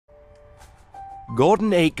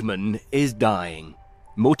Gordon Aikman is dying.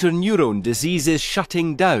 Motor neurone disease is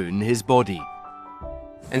shutting down his body.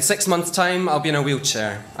 In 6 months' time, I'll be in a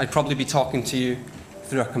wheelchair. I'd probably be talking to you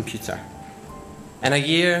through a computer. In a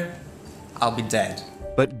year, I'll be dead.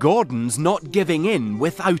 But Gordon's not giving in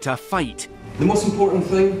without a fight. The most important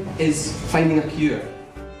thing is finding a cure.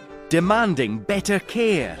 Demanding better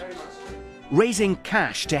care. Raising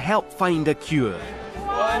cash to help find a cure.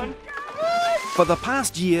 For the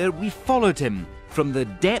past year, we followed him from the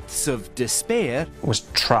depths of despair. I was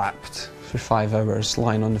trapped for 5 hours,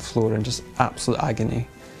 lying on the floor in just absolute agony,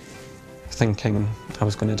 thinking I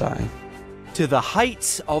was going to die. To the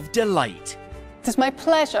heights of delight. It is my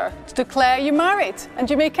pleasure to declare you married, and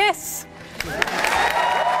you may kiss.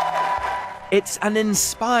 It's an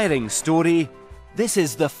inspiring story. This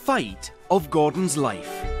is the fight of Gordon's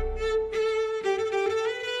life.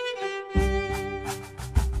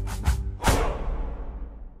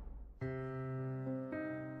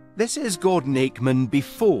 This is Gordon Aikman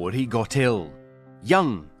before he got ill.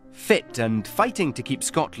 Young, fit and fighting to keep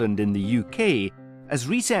Scotland in the UK as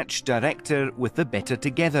research director with the Better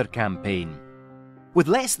Together campaign. With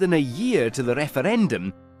less than a year to the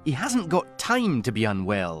referendum, he hasn't got time to be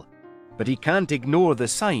unwell. But he can't ignore the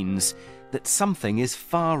signs that something is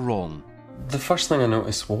far wrong. The first thing I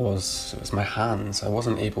noticed was my hands. I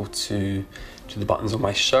wasn't able to do the buttons on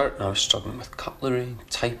my shirt, and I was struggling with cutlery,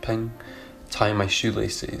 typing, tying my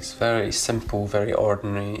shoelaces. Very simple, very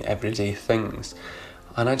ordinary, everyday things.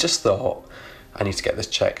 And I just thought, I need to get this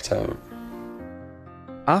checked out.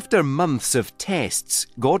 After months of tests,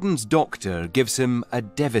 Gordon's doctor gives him a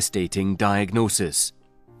devastating diagnosis.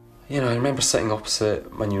 You know, I remember sitting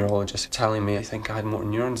opposite my neurologist telling me I think I had motor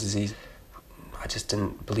neurone disease. I just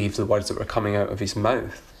didn't believe the words that were coming out of his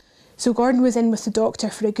mouth. So Gordon was in with the doctor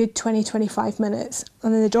for a good 20-25 minutes,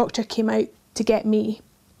 and then the doctor came out to get me.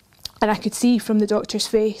 And I could see from the doctor's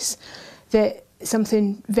face that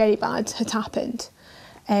something very bad had happened.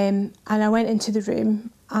 And I went into the room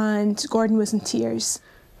and Gordon was in tears.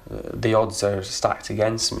 The odds are stacked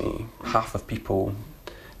against me. Half of people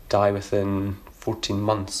die within 14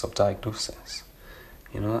 months of diagnosis.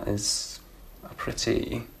 You know, that is a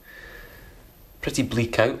pretty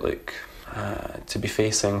bleak outlook to be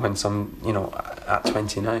facing when at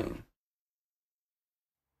 29.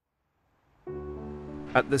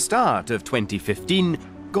 At the start of 2015,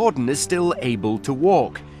 Gordon is still able to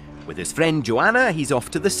walk. With his friend Joanna, he's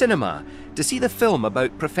off to the cinema to see the film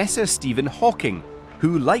about Professor Stephen Hawking,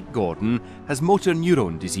 who, like Gordon, has motor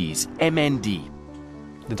neurone disease, MND.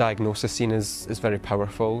 The diagnosis scene is very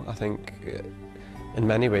powerful. I think in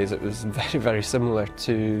many ways it was very, very similar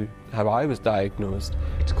to how I was diagnosed.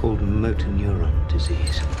 It's called motor neuron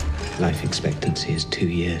disease. Life expectancy is 2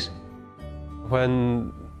 years.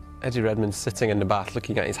 When Eddie Redmayne's sitting in the bath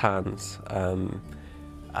looking at his hands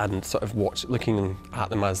and sort of looking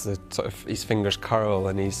at them as his fingers curl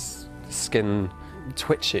and his skin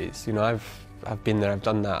twitches, you know, I've been there, I've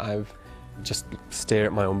done that. I've just stare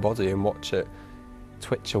at my own body and watch it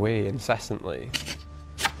twitch away incessantly.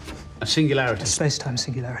 A singularity. A space-time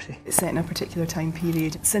singularity. It's set in a particular time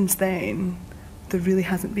period. Since then, there really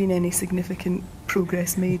hasn't been any significant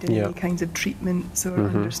progress made in any kinds of treatments or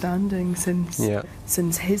understanding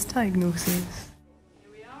since his diagnosis.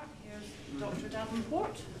 Here we are. Here's Dr.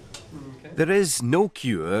 Davenport. There is no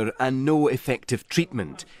cure and no effective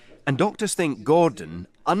treatment, and doctors think Gordon,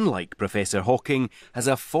 unlike Professor Hawking, has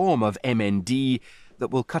a form of MND that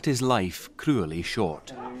will cut his life cruelly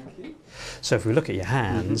short. So if we look at your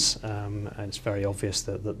hands, it's very obvious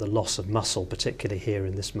that the loss of muscle, particularly here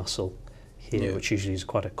in this muscle here, which usually is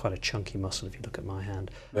quite a chunky muscle if you look at my hand.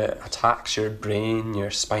 It attacks your brain, your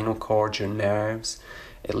spinal cord, your nerves.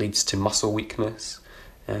 It leads to muscle weakness,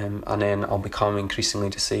 and then I'll become increasingly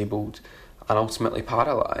disabled and ultimately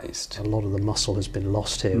paralysed. A lot of the muscle has been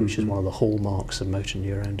lost here, which is one of the hallmarks of motor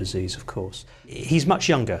neurone disease, of course. He's much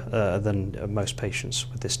younger than most patients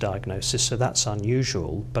with this diagnosis, so that's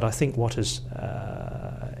unusual. But I think what has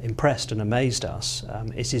impressed and amazed us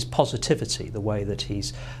is his positivity, the way that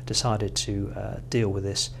he's decided to deal with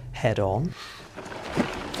this head on.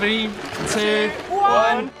 3, 2,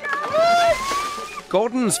 1.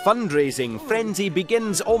 Gordon's fundraising frenzy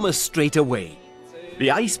begins almost straight away. The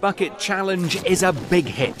Ice Bucket Challenge is a big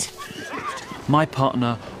hit. My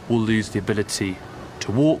partner will lose the ability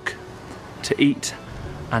to walk, to eat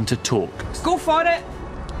and to talk. Go for it!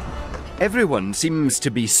 Everyone seems to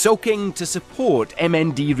be soaking to support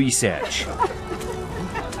MND research.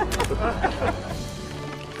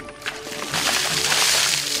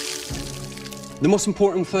 The most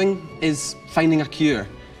important thing is finding a cure,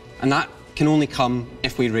 and that can only come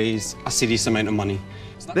if we raise a serious amount of money.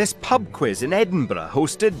 This pub quiz in Edinburgh,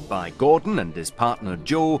 hosted by Gordon and his partner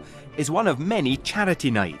Joe, is one of many charity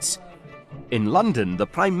nights. In London, the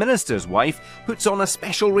Prime Minister's wife puts on a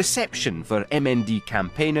special reception for MND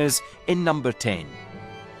campaigners in number 10.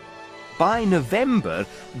 By November,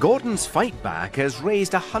 Gordon's Fightback has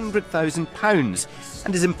raised £100,000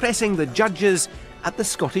 and is impressing the judges at the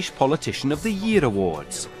Scottish Politician of the Year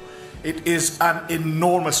Awards. It is an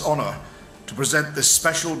enormous honour to present this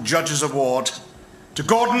special Judges Award to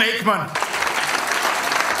Gordon Aikman.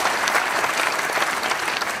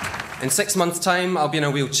 In 6 months' time, I'll be in a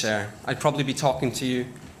wheelchair. I'd probably be talking to you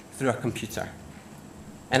through a computer.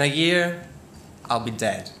 In a year, I'll be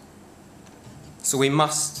dead. So we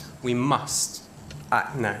must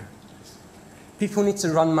act now. People need to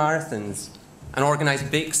run marathons and organise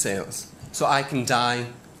bake sales so I can die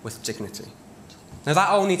with dignity. Now that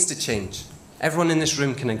all needs to change. Everyone in this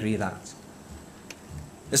room can agree that.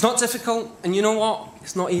 It's not difficult, and you know what?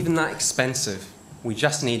 It's not even that expensive. We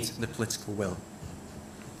just need the political will.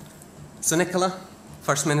 So Nicola,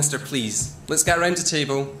 First Minister, please, let's get around the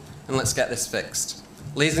table and let's get this fixed.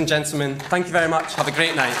 Ladies and gentlemen, thank you very much. Have a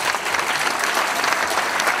great night.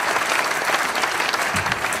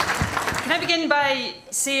 Can I begin by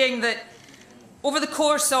saying that over the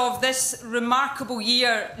course of this remarkable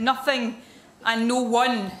year, nothing and no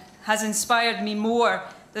one has inspired me more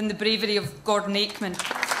than the bravery of Gordon Aikman.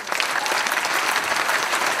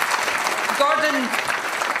 Gordon,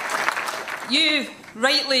 you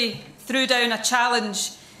rightly threw down a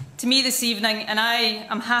challenge to me this evening, and I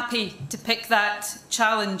am happy to pick that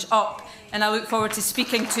challenge up, and I look forward to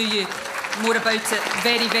speaking to you more about it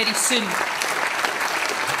very, very soon.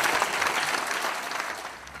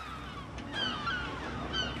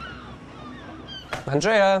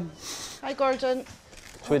 Andrea. Hi, Gordon.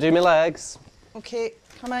 Should we do my legs? OK,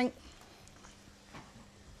 coming.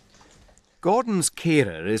 Gordon's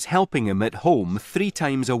carer is helping him at home 3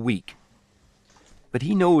 times a week. But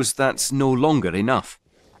he knows that's no longer enough.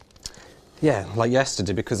 Yeah, like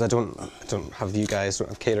yesterday, because I don't have you guys, don't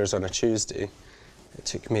have carers on a Tuesday. It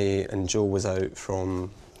took me, and Joe was out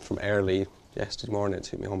from early yesterday morning, it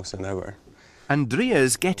took me almost an hour.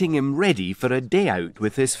 Andrea's getting him ready for a day out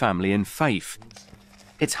with his family in Fife.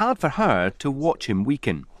 It's hard for her to watch him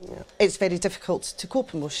weaken. It's very difficult to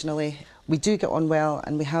cope emotionally. We do get on well,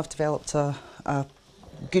 and we have developed a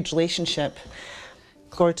good relationship.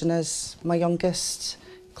 Gordon is my youngest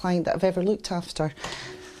client that I've ever looked after.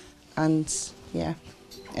 And, yeah,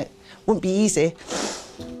 it won't be easy.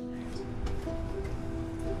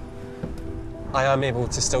 I am able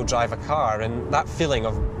to still drive a car, and that feeling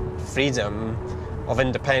of freedom, of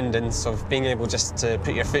independence, of being able just to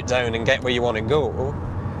put your foot down and get where you want to go,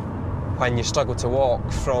 when you struggle to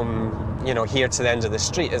walk from, you know, here to the end of the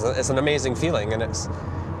street is an amazing feeling, and it's,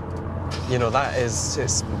 you know, that is,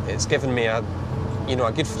 it's given me a, you know,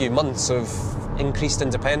 a good few months of increased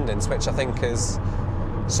independence, which I think is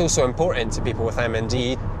so important to people with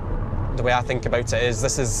MND. The way I think about it is,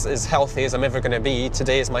 this is as healthy as I'm ever going to be.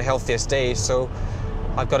 Today is my healthiest day, so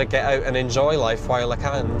I've got to get out and enjoy life while I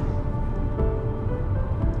can.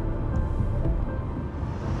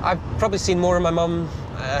 I've probably seen more of my mum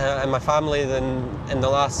and my family than in the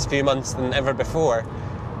last few months than ever before.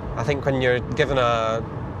 I think when you're given a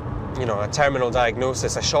terminal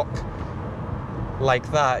diagnosis, a shock like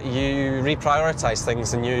that, you reprioritise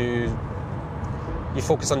things and you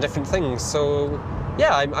focus on different things. So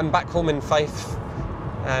yeah, I'm back home in Fife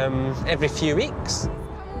every few weeks.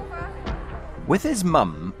 With his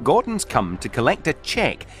mum, Gordon's come to collect a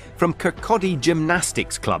cheque from Kirkcaldy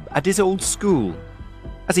Gymnastics Club at his old school.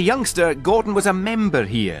 As a youngster, Gordon was a member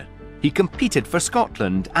here. He competed for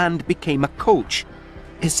Scotland and became a coach.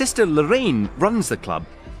 His sister Lorraine runs the club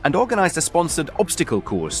and organised a sponsored obstacle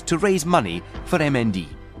course to raise money for MND.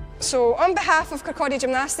 So, on behalf of Kirkcaldy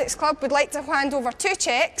Gymnastics Club, we'd like to hand over 2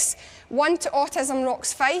 cheques, one to Autism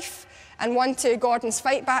Rocks Fife and one to Gordon's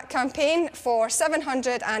Fightback campaign for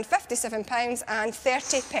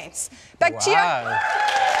 £757.30. Big cheer!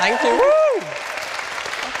 Thank you!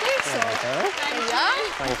 Okay, so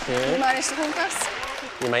Thank you. You managed to hold this.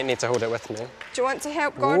 You might need to hold it with me. Do you want to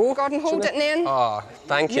help Gordon hold it, Nairn? Oh,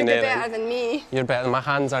 thank you, You'd be Nairn. better than me. You're better. My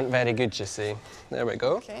hands aren't very good, you see. There we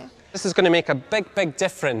go. Okay. This is going to make a big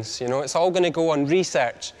difference, you know. It's all going to go on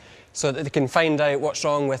research so that they can find out what's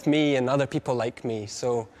wrong with me and other people like me.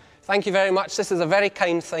 So thank you very much. This is a very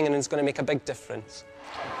kind thing, and it's going to make a big difference.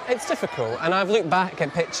 It's difficult, and I've looked back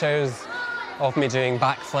at pictures of me doing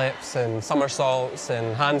backflips and somersaults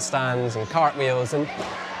and handstands and cartwheels, and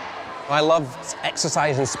I love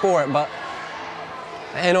exercise and sport, but,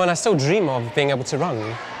 you know, and I still dream of being able to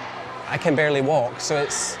run. I can barely walk, so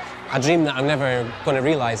it's a dream that I'm never going to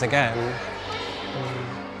realise again.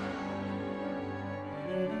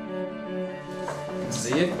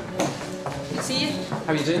 See you. See you.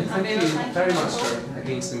 How are you doing? Thank you very much for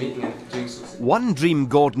agreeing to the meeting and doing so. One dream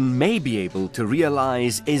Gordon may be able to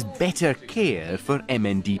realise is better care for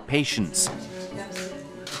MND patients.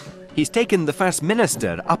 He's taken the First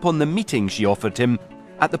Minister up on the meeting she offered him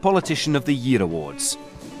at the Politician of the Year Awards.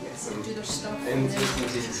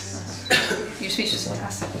 Your speech was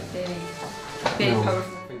fantastic. Very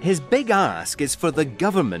powerful. His big ask is for the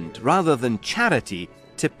government, rather than charity,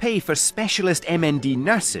 to pay for specialist MND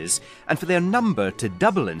nurses and for their number to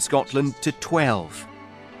double in Scotland to 12.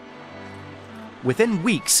 Within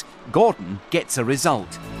weeks, Gordon gets a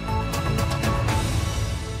result.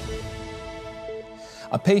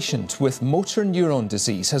 A patient with motor neurone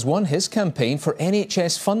disease has won his campaign for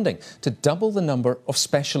NHS funding to double the number of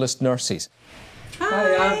specialist nurses.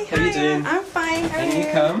 Hi, how are you doing? I'm fine. How are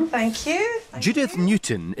you? Come. Thank you. Judith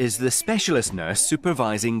Newton is the specialist nurse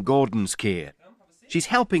supervising Gordon's care. She's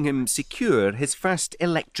helping him secure his first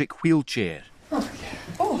electric wheelchair. So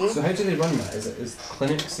how do they run that? Is it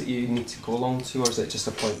clinics that you need to go along to, or is it just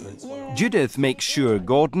appointments? Judith makes sure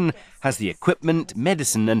Gordon has the equipment,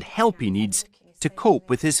 medicine and help he needs to cope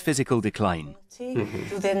with his physical decline.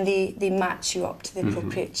 So then they match you up to the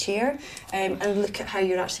appropriate chair and look at how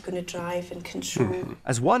you're actually going to drive and control.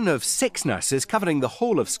 As one of 6 nurses covering the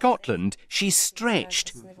whole of Scotland, she's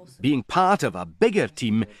stretched. Being part of a bigger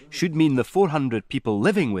team should mean the 400 people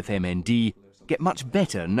living with MND get much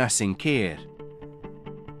better nursing care.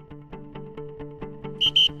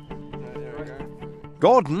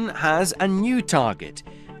 Gordon has a new target.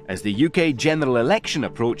 As the UK general election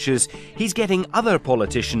approaches, he's getting other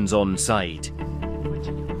politicians on side.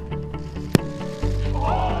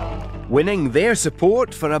 Winning their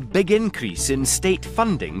support for a big increase in state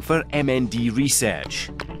funding for MND research.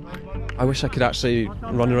 I wish I could actually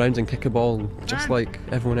run around and kick a ball just like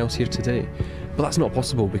everyone else here today. But that's not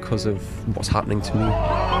possible because of what's happening to me.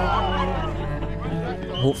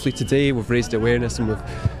 Hopefully today we've raised awareness and we've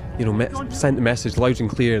sent the message loud and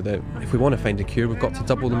clear that if we want to find a cure, we've got to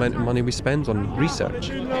double the amount of money we spend on research.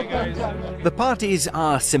 The parties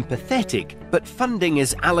are sympathetic, but funding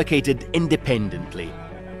is allocated independently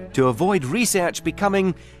to avoid research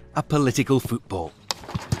becoming a political football.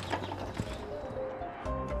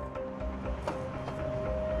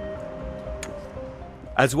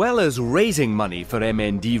 As well as raising money for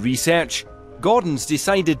MND research, Gordon's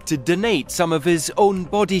decided to donate some of his own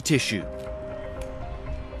body tissue.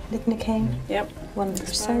 Lignocaine,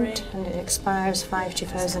 1%, and it expires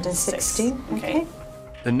 5/2016. Okay.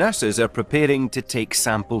 The nurses are preparing to take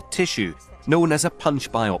sample tissue, known as a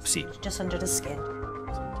punch biopsy. Just under the skin.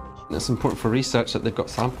 It's important for research that they've got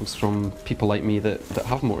samples from people like me that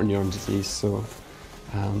have motor neuron disease, so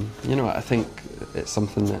I think it's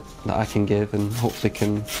something that I can give and hopefully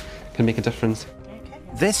can make a difference.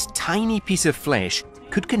 This tiny piece of flesh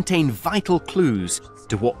could contain vital clues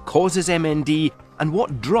to what causes MND and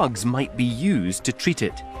what drugs might be used to treat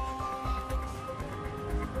it.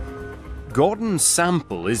 Gordon's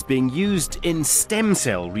sample is being used in stem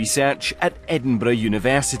cell research at Edinburgh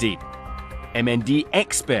University. MND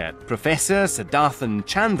expert Professor Siddharthan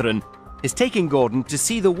Chandran is taking Gordon to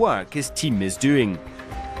see the work his team is doing.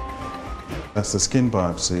 That's the skin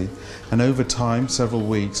biopsy, and over time, several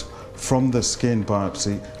weeks, from the skin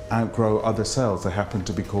biopsy outgrow other cells. They happen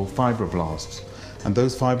to be called fibroblasts. And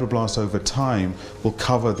those fibroblasts over time will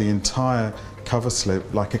cover the entire cover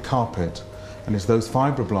slip like a carpet. And it's those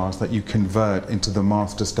fibroblasts that you convert into the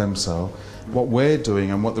master stem cell. What we're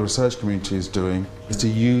doing and what the research community is doing is to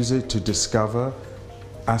use it to discover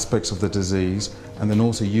aspects of the disease and then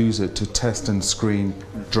also use it to test and screen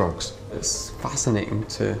drugs. It's fascinating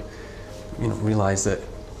to realise that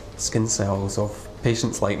skin cells of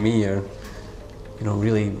patients like me are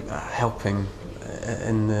really helping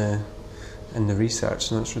in the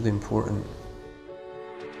research, and that's really important.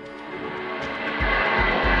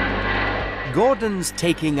 Gordon's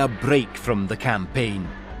taking a break from the campaign.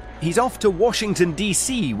 He's off to Washington,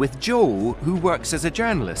 D.C. with Joe, who works as a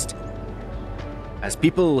journalist. As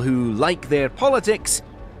people who like their politics,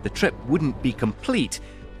 the trip wouldn't be complete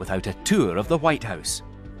without a tour of the White House.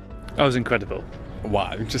 That was incredible.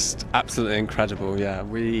 Wow, just absolutely incredible, yeah.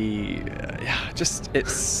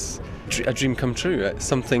 It's a dream come true. It's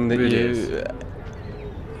something that really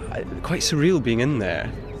quite surreal being in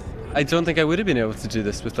there. I don't think I would have been able to do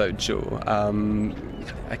this without Joe.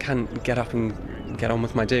 I can't get up and get on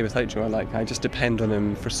with my day without Joe. I just depend on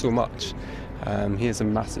him for so much. He is a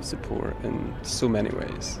massive support in so many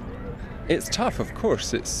ways. It's tough, of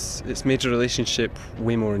course. It's made a relationship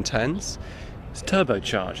way more intense. It's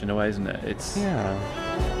turbocharged in a way, isn't it? It's yeah.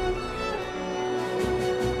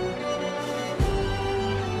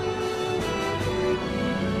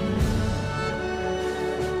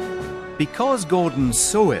 Because Gordon's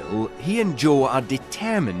so ill, he and Joe are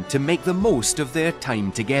determined to make the most of their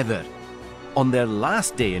time together. On their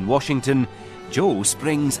last day in Washington, Joe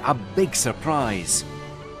springs a big surprise.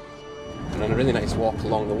 And on a really nice walk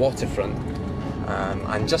along the waterfront,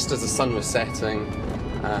 and just as the sun was setting,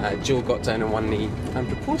 Joe got down on one knee and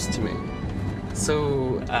proposed to me.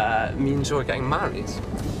 So me and Joe are getting married,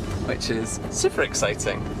 which is super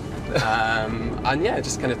exciting. And yeah,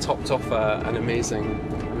 just kind of topped off an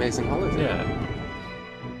amazing holiday. Yeah.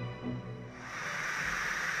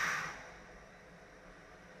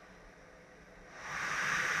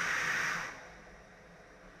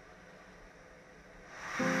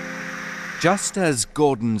 Just as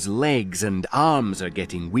Gordon's legs and arms are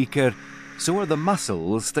getting weaker, so are the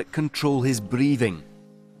muscles that control his breathing.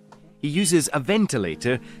 He uses a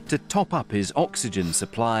ventilator to top up his oxygen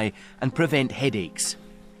supply and prevent headaches.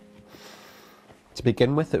 To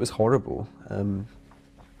begin with, it was horrible.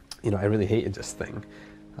 You know, I really hated this thing.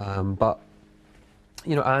 But,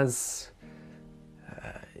 you know, as,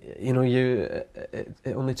 you know, it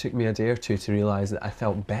only took me a day or two to realise that I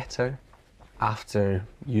felt better after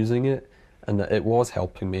using it, and that it was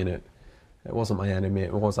helping me, and it wasn't my enemy,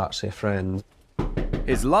 it was actually a friend.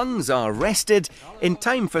 His lungs are rested in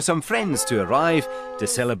time for some friends to arrive to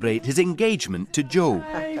celebrate his engagement to Joe.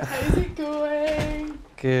 Hi, how's it going?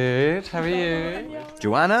 Good, how are you?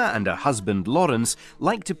 Joanna and her husband Lawrence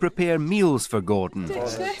like to prepare meals for Gordon.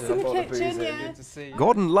 Dish this in the kitchen, yeah.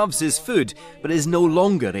 Gordon loves his food, but is no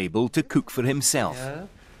longer able to cook for himself.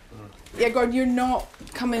 Yeah, Gordon, you're not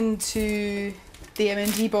coming to the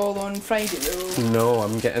MND ball on Friday, though? No,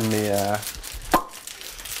 I'm getting the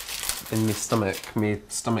in my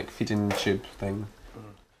stomach feeding tube thing.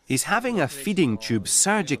 He's having a feeding tube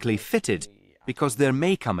surgically fitted because there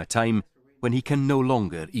may come a time when he can no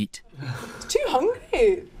longer eat. It's too hungry.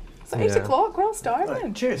 It's 8 o'clock, we're all starving.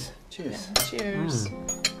 Right, cheers. Cheers. Yeah, cheers.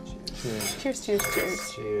 Cheers. Cheers, cheers,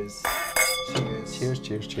 cheers. Cheers. Cheers,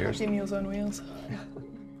 cheers, cheers. Happy Meals on Wheels.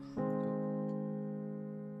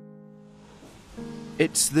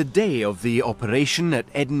 It's the day of the operation at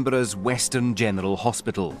Edinburgh's Western General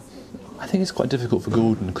Hospital. I think it's quite difficult for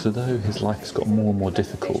Gordon because although his life has got more and more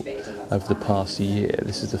difficult over the past year,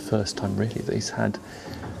 this is the first time really that he's had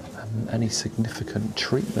any significant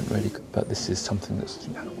treatment really. But this is something that's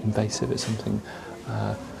invasive. It's something,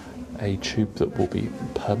 a tube that will be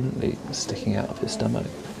permanently sticking out of his stomach.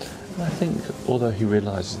 And I think although he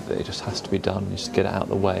realises that it just has to be done, just get it out of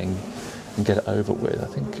the way and get it over with, I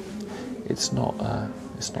think it's not a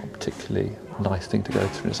particularly nice thing to go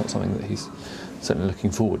through. It's not something that he's certainly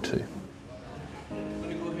looking forward to.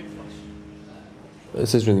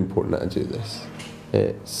 This is really important that I do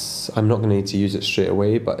this. I'm not going to need to use it straight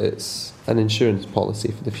away, but it's an insurance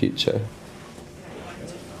policy for the future.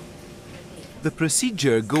 The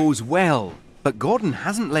procedure goes well, but Gordon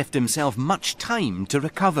hasn't left himself much time to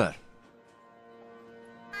recover.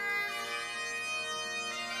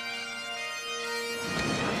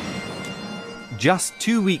 Just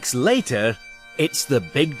 2 weeks later, it's the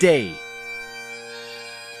big day.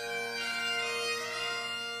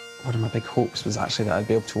 One of my big hopes was actually that I'd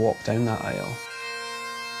be able to walk down that aisle.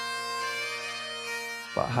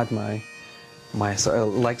 But I had my sort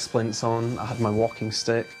of leg splints on, I had my walking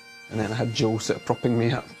stick, and then I had Joe sort of propping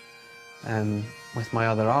me up with my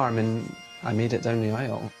other arm, and I made it down the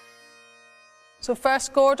aisle. So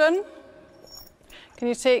first, Gordon, can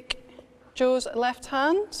you take Joe's left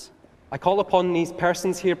hand? I call upon these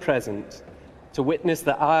persons here present to witness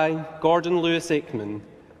that I, Gordon Lewis Aikman,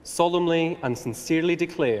 solemnly and sincerely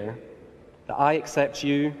declare that I accept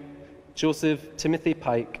you, Joseph Timothy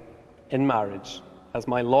Pike, in marriage as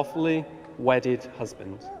my lawfully wedded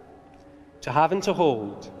husband, to have and to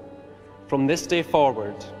hold, from this day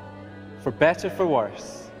forward, for better for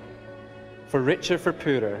worse, for richer for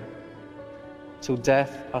poorer, till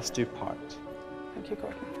death us do part. Thank you,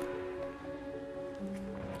 Gordon.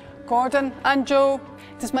 Gordon and Joe,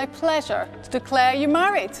 it is my pleasure to declare you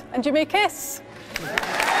married, and you may kiss.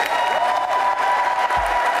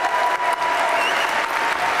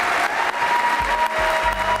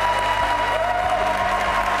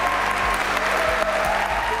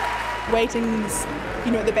 Weddings,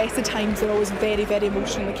 you know, at the best of times, are always very, very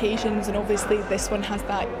emotional occasions, and obviously this one has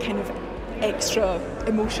that kind of extra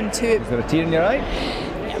emotion to it. Is there a tear in your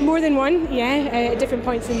eye? More than one, yeah, at different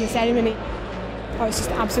points in the ceremony. Oh, it's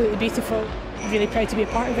just absolutely beautiful. Really proud to be a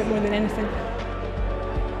part of it more than anything.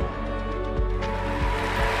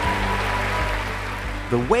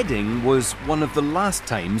 The wedding was one of the last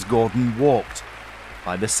times Gordon walked.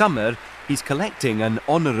 By the summer, he's collecting an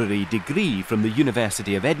honorary degree from the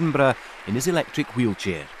University of Edinburgh in his electric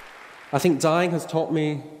wheelchair. I think dying has taught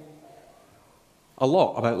me a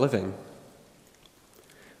lot about living.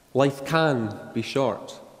 Life can be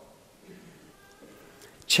short.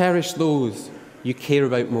 Cherish those you care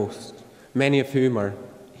about most, many of whom are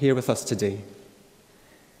here with us today.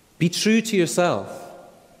 Be true to yourself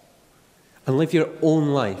and live your own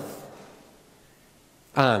life.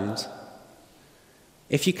 And,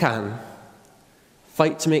 if you can,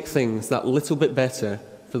 fight to make things that little bit better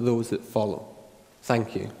for those that follow.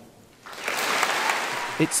 Thank you.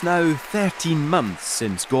 It's now 13 months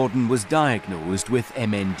since Gordon was diagnosed with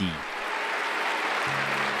MND.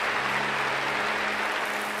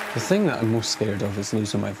 The thing that I'm most scared of is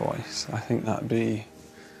losing my voice. I think that'd be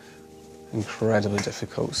incredibly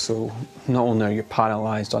difficult. So not only are you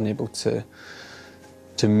paralysed, unable to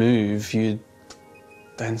move, you'd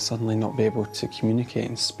then suddenly not be able to communicate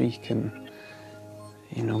and speak and,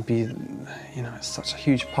 it's such a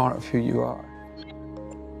huge part of who you are.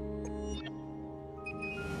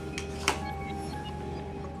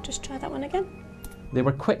 Just try that one again. They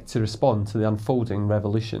were quick to respond to the unfolding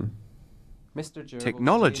revolution.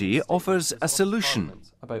 Technology offers a solution.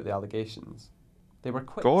 About the allegations.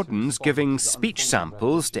 Gordon's giving speech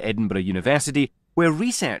samples to Edinburgh University, where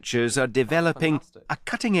researchers are developing a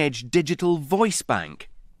cutting-edge digital voice bank.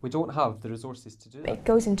 We don't have the resources to do that. It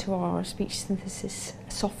goes into our speech synthesis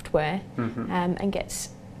software and gets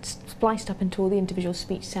spliced up into all the individual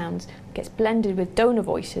speech sounds, gets blended with donor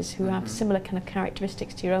voices who have similar kind of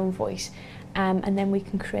characteristics to your own voice, and then we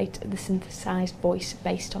can create the synthesized voice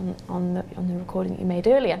based on the recording that you made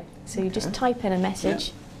earlier. So you just type in a message.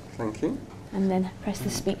 Yeah. Thank you. And then press the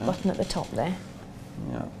speak button at the top there.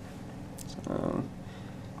 Yeah. So.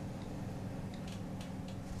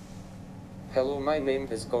 Hello, my name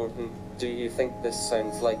is Gordon. Do you think this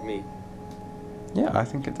sounds like me? Yeah, I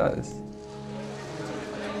think it does.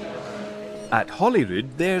 At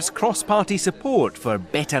Holyrood, there's cross-party support for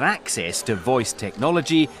better access to voice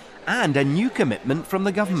technology and a new commitment from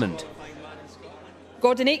the government.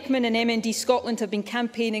 Gordon Aikman and MND Scotland have been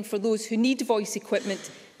campaigning for those who need voice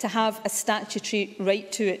equipment to have a statutory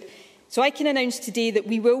right to it. So I can announce today that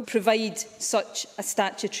we will provide such a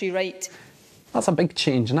statutory right. That's a big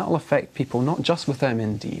change, and that will affect people not just with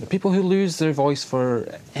MND, but people who lose their voice for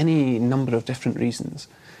any number of different reasons.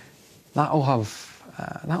 That'll have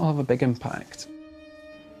a big impact.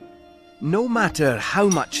 No matter how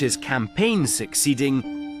much his campaign's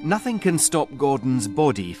succeeding, nothing can stop Gordon's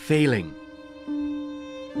body failing.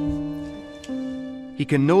 He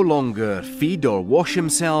can no longer feed or wash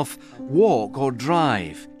himself, walk or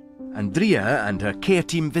drive. Andrea and her care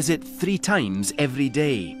team visit 3 times every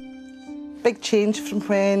day. Big change from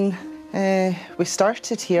when we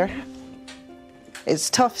started here. It's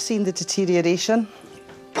tough seeing the deterioration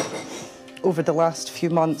over the last few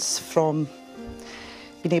months from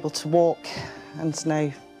being able to walk and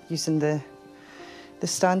now using the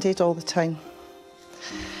stand aid all the time.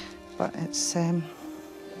 But it's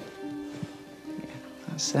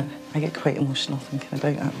I get quite emotional thinking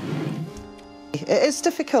about it. It is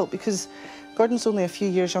difficult because Gordon's only a few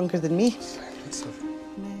years younger than me.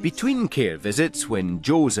 Between care visits, when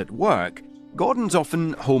Joe's at work, Gordon's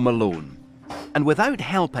often home alone. And without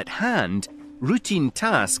help at hand, routine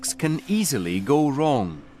tasks can easily go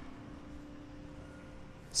wrong.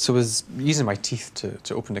 So I was using my teeth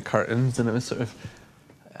to open the curtains, and it was sort of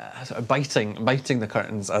biting the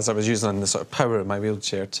curtains as I was using the sort of power of my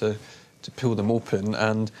wheelchair to pull them open.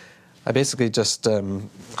 And I basically just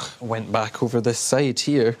went back over this side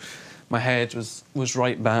here. My head was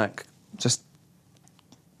right back, just,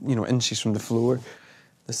 inches from the floor.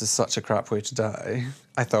 This is such a crap way to die.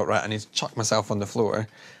 I thought, right, I need to chuck myself on the floor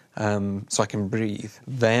so I can breathe.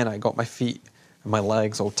 Then I got my feet and my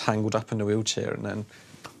legs all tangled up in the wheelchair, and then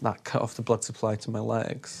that cut off the blood supply to my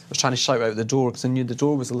legs. I was trying to shout out the door because I knew the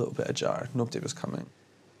door was a little bit ajar. Nobody was coming.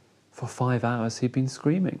 For 5 hours he'd been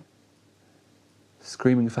screaming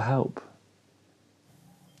for help.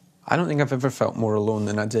 I don't think I've ever felt more alone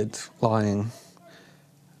than I did lying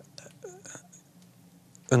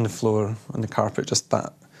on the floor, on the carpet, just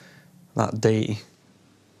that day.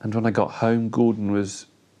 And when I got home, Gordon was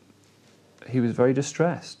very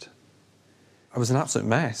distressed. I was an absolute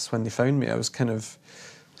mess when they found me. I was kind of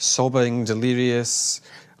sobbing, delirious.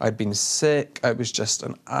 I'd been sick. I was just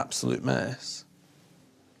an absolute mess.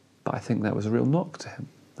 But I think that was a real knock to him.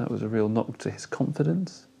 That was a real knock to his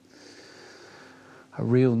confidence, a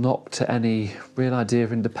real knock to any real idea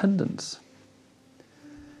of independence.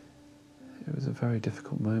 It was a very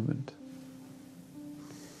difficult moment.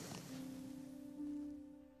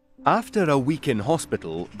 After a week in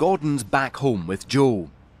hospital, Gordon's back home with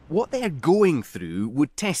Joe. What they're going through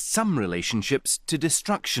would test some relationships to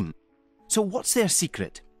destruction. So what's their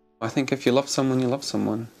secret? I think if you love someone, you love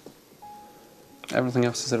someone. Everything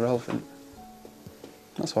else is irrelevant.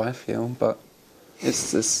 That's how I feel, but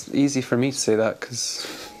it's easy for me to say that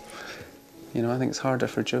because, you know, I think it's harder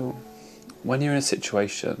for Joe. When you're in a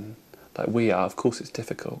situation like we are, of course it's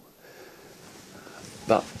difficult,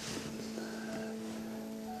 but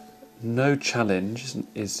no challenge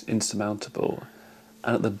is insurmountable,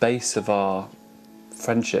 and at the base of our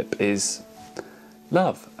friendship is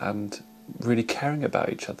love and really caring about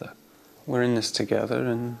each other. We're in this together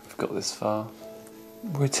and we've got this far.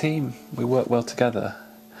 We're a team, we work well together.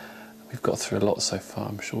 We've got through a lot so far.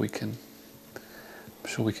 I'm sure we can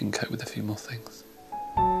cope with a few more things.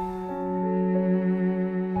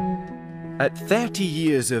 At 30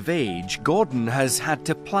 years of age, Gordon has had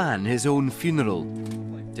to plan his own funeral.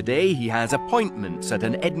 Today he has appointments at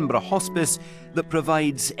an Edinburgh hospice that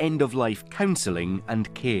provides end-of-life counselling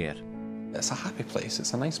and care. It's a happy place,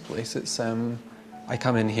 it's a nice place. It's I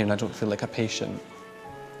come in here and I don't feel like a patient.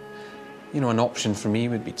 You know, an option for me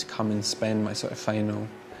would be to come and spend my sort of final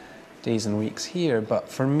days and weeks here, but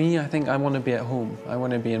for me, I think I want to be at home. I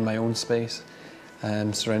want to be in my own space,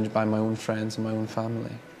 surrounded by my own friends and my own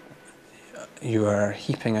family. You are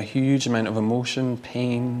heaping a huge amount of emotion,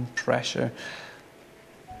 pain, pressure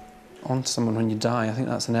onto someone when you die. I think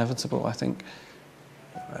that's inevitable. I think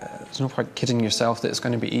there's no point kidding yourself that it's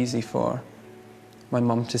going to be easy for my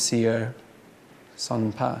mum to see her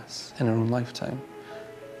son pass in her own lifetime.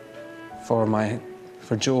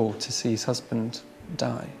 For Joe to see his husband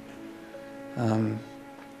die. I'm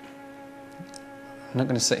not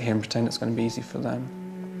going to sit here and pretend it's going to be easy for them.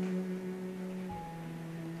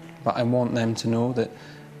 But I want them to know that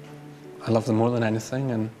I love them more than anything,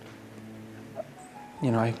 and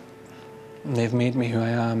you know, they've made me who I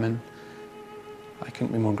am, and I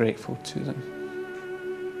couldn't be more grateful to them.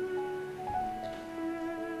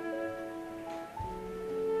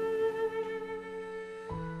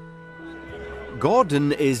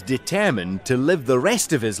 Gordon is determined to live the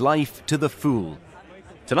rest of his life to the full.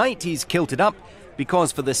 Tonight he's kilted up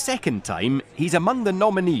because for the second time he's among the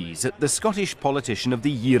nominees at the Scottish Politician of the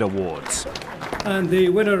Year Awards. And the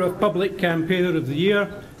winner of Public Campaigner of the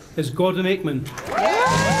Year is Gordon Aikman.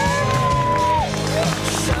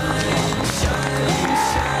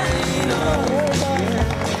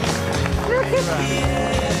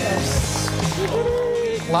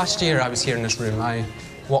 Last year I was here in this room. I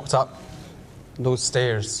walked up those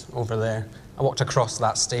stairs over there. I walked across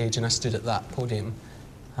that stage and I stood at that podium.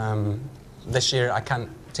 This year I can't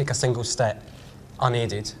take a single step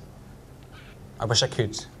unaided. I wish I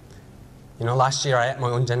could. You know, last year I ate my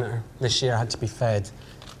own dinner. This year I had to be fed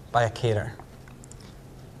by a carer.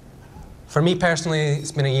 For me personally,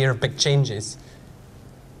 it's been a year of big changes.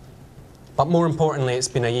 But more importantly, it's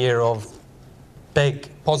been a year of big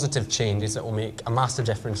positive changes that will make a massive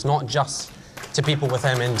difference, not just to people with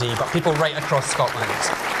MND, but people right across Scotland.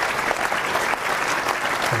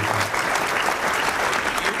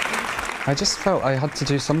 I just felt I had to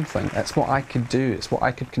do something. It's what I could do, it's what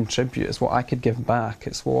I could contribute, it's what I could give back,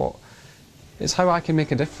 it's how I can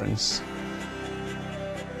make a difference.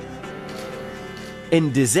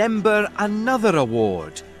 In December, another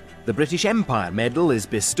award. The British Empire Medal is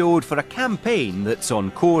bestowed for a campaign that's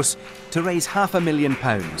on course to raise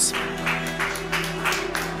 £500,000.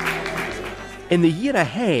 In the year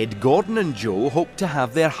ahead, Gordon and Joe hope to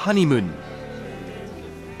have their honeymoon.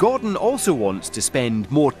 Gordon also wants to spend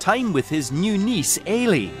more time with his new niece,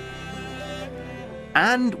 Ailey.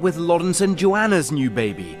 And with Lawrence and Joanna's new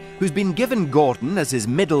baby, who's been given Gordon as his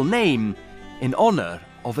middle name in honour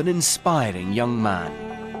of an inspiring young man.